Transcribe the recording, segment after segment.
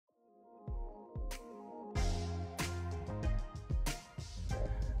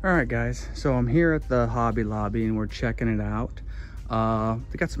All right, guys, so I'm here at the Hobby Lobby and we're checking it out.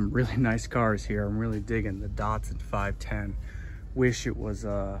 They got some really nice cars here. I'm really digging the Datsun 510. Wish it was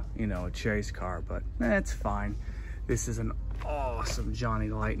a chase car, but it's fine. This is an awesome Johnny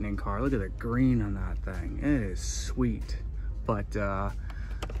Lightning car. Look at the green on that thing. It is sweet. But as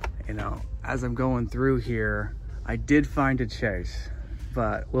I'm going through here, I did find a chase,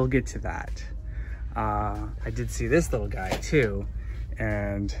 but we'll get to that. I did see this little guy too.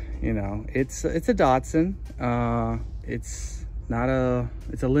 And it's a Datsun. It's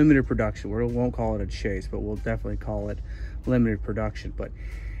a limited production. We won't call it a chase, but we'll definitely call it limited production. But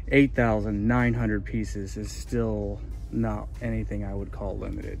 8,900 pieces is still not anything I would call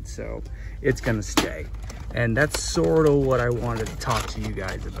limited, so it's gonna stay. And that's sort of what I wanted to talk to you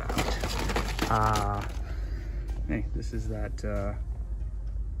guys about. Hey, this is that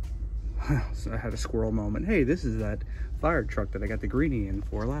so I had a squirrel moment. Hey, this is that fire truck that I got the Greenie in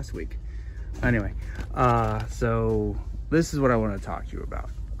for last week. Anyway, so this is what I want to talk to you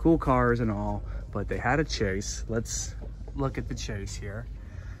about. Cool cars and all, but they had a chase. Let's look at the chase here.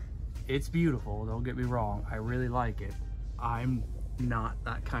 It's beautiful, don't get me wrong. I really like it. I'm not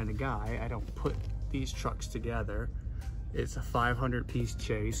that kind of guy. I don't put these trucks together. It's a 500 piece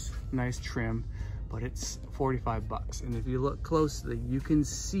chase, nice trim, but it's 45 bucks. And if you look closely, you can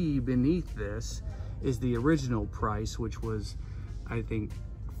see beneath this is the original price, which was, I think,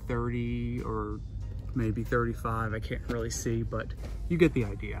 30 or maybe 35. I can't really see, but you get the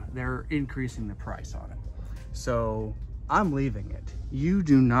idea. They're increasing the price on it. So I'm leaving it. You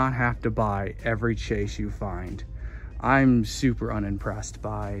do not have to buy every chase you find. I'm super unimpressed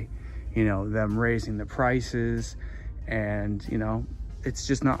by, them raising the prices, and, it's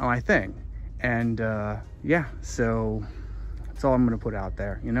just not my thing. And yeah, so that's all I'm gonna put out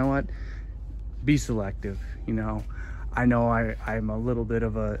there. You know what? Be selective. I know I'm a little bit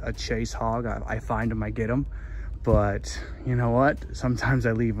of a chase hog. I find them, I get them, but you know what? Sometimes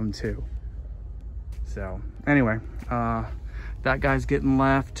I leave them too. So anyway, that guy's getting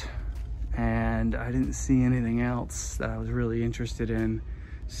left, and I didn't see anything else that I was really interested in.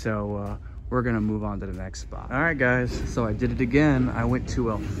 So we're gonna move on to the next spot. All right, guys, so I did it again. I went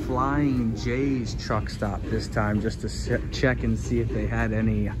to a Flying J's truck stop this time just to check and see if they had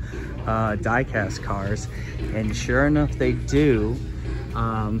any die-cast cars, and sure enough, they do.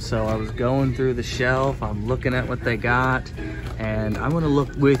 So I was going through the shelf, I'm looking at what they got, and I'm gonna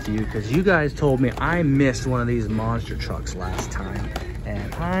look with you because you guys told me I missed one of these monster trucks last time,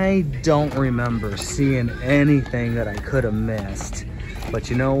 and I don't remember seeing anything that I could have missed. But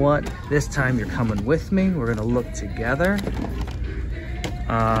you know what? This time you're coming with me. We're gonna look together.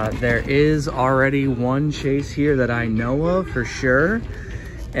 There is already one chase here that I know of for sure,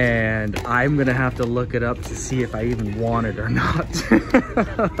 and I'm gonna have to look it up to see if I even want it or not.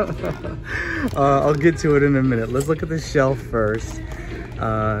 I'll get to it in a minute. Let's look at the shelf first,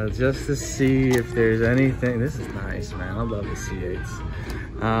 just to see if there's anything. This is nice, man. I love the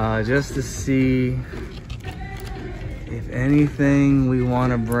C8s. Just to see if anything we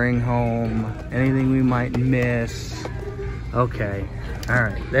want to bring home, anything we might miss. Okay, all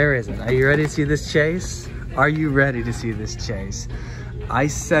right, there is it. Are you ready to see this chase? Are you ready to see this chase? I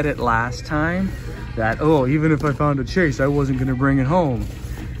said it last time that, oh, even if I found a chase, I wasn't gonna bring it home.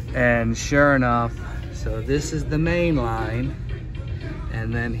 And sure enough, so this is the main line,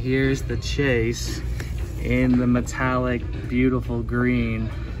 and then here's the chase in the metallic, beautiful green.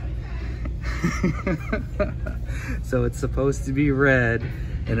 So it's supposed to be red,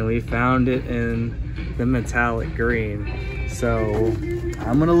 and we found it in the metallic green. So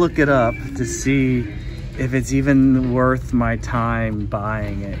I'm gonna look it up to see if it's even worth my time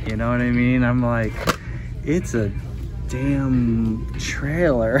buying it. You know what I mean? I'm like, it's a damn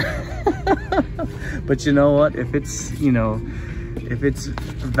trailer. But you know what? If it's, if it's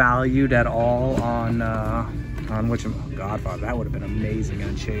valued at all on which, oh God, that would have been amazing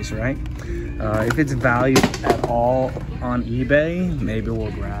on Chase, right? If it's valued at all on eBay, maybe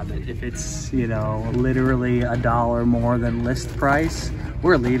we'll grab it. If it's, literally $1 more than list price,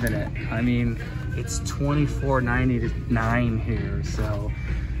 we're leaving it. I mean, it's $24.99 here, so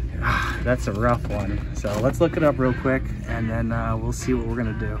that's a rough one. So let's look it up real quick, and then we'll see what we're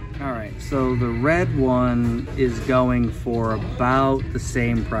gonna do. All right, so the red one is going for about the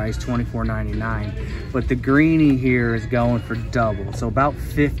same price, $24.99, but the greenie here is going for double, so about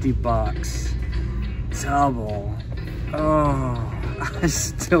 50 bucks. Double. Oh, I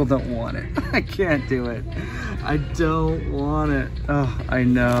still don't want it. I can't do it. I don't want it. Oh, I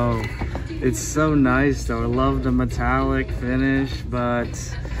know. It's so nice though. I love the metallic finish, but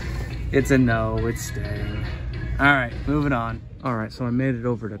it's a no, it's staying. All right, moving on. All right, so I made it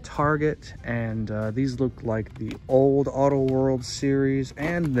over to Target, and these look like the old Auto World series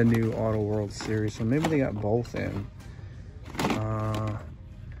and the new Auto World series. So maybe they got both in.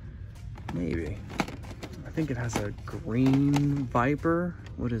 Maybe. I think it has a green Viper.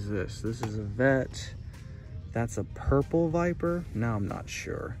 What is this? This is a Vet. That's a purple Viper. Now I'm not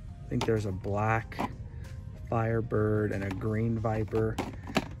sure. I think there's a black Firebird and a green Viper.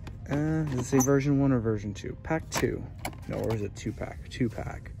 Does it say version 1 or version 2? Pack 2. No, or is it 2-pack?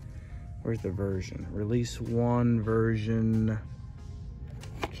 2-pack. Where's the version? Release 1 version.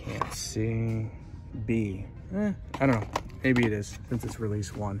 Can't see. B. I don't know. Maybe it is, since it's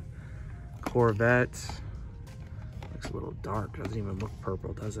release 1. Corvette. Looks a little dark. Doesn't even look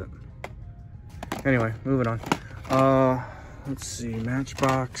purple, does it? Anyway, moving on. Let's see.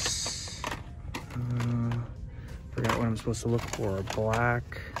 Matchbox. Forgot what I'm supposed to look for.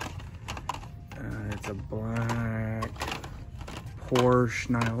 Black. It's a black Porsche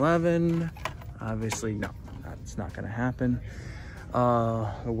 911. Obviously, no, that's not going to happen. The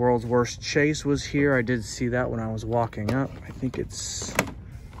World's Worst Chase was here. I did see that when I was walking up. I think it's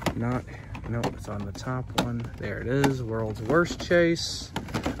not, no, it's on the top one. There it is, World's Worst Chase.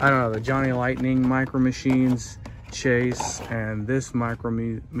 I don't know, the Johnny Lightning Micro Machines Chase and this Micro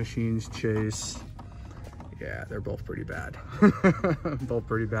Machines Chase. Yeah, they're both pretty bad. Both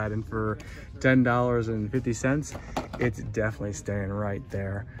pretty bad. And for $10.50, it's definitely staying right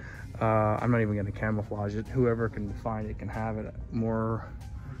there. I'm not even going to camouflage it. Whoever can find it can have it. More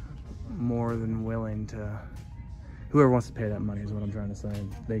than willing to. Whoever wants to pay that money is what I'm trying to say.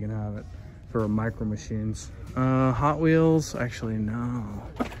 They can have it for Micro Machines. Hot Wheels. Actually, no.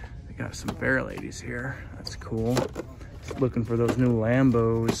 They got some Fair Ladies here. That's cool. Just looking for those new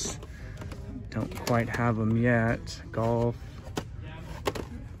Lambos. Don't quite have them yet. Golf.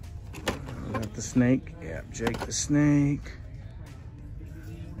 Got the Snake. Yeah, Jake the Snake.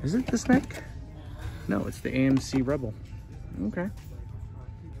 Is it the Snake? No, it's the AMC Rebel. Okay.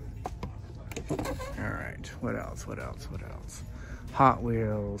 All right. What else? What else? What else? Hot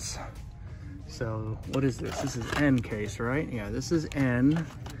Wheels. So what is this? This is N case, right? Yeah, this is N.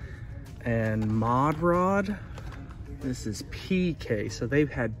 And Mod Rod. This is P case. So they've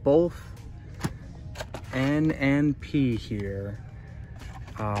had both N and P here.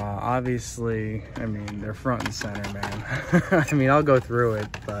 Obviously, I mean, they're front and center, man. I mean, I'll go through it,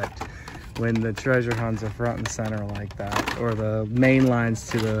 but when the treasure hunts are front and center like that, or the main lines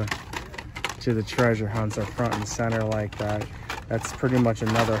to the treasure hunts are front and center like that, that's pretty much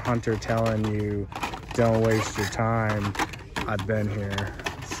another hunter telling you, don't waste your time. I've been here.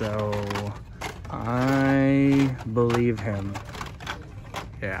 So I believe him.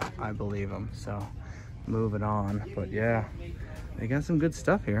 Yeah, I believe him. So moving on, but yeah, they got some good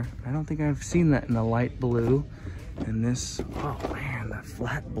stuff here. I don't think I've seen that in the light blue. And this, oh man, that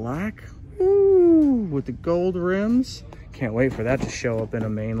flat black, ooh, with the gold rims. Can't wait for that to show up in a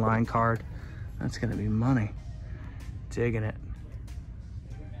mainline card. That's gonna be money. Digging it,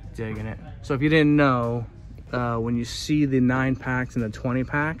 digging it. So if you didn't know, when you see the 9-packs and the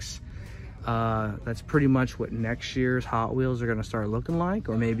 20-packs, that's pretty much what next year's Hot Wheels are going to start looking like,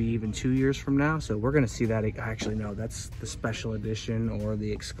 or maybe even 2 years from now. So we're going to see that. Actually, no, that's the special edition or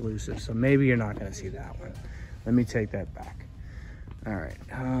the exclusive. So maybe you're not going to see that one. Let me take that back. All right,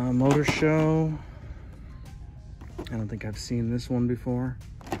 Motor Show. I don't think I've seen this one before.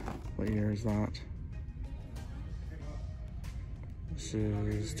 What year is that? This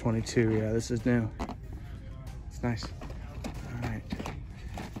is 22. Yeah, this is new. It's nice. All right.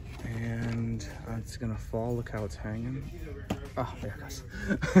 And it's gonna fall. Look how it's hanging. Oh, there it goes.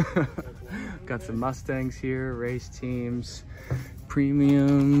 Got some Mustangs here, race teams,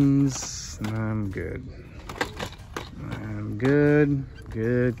 premiums. I'm good. I'm good.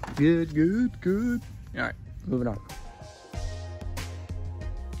 Good. All right, moving on.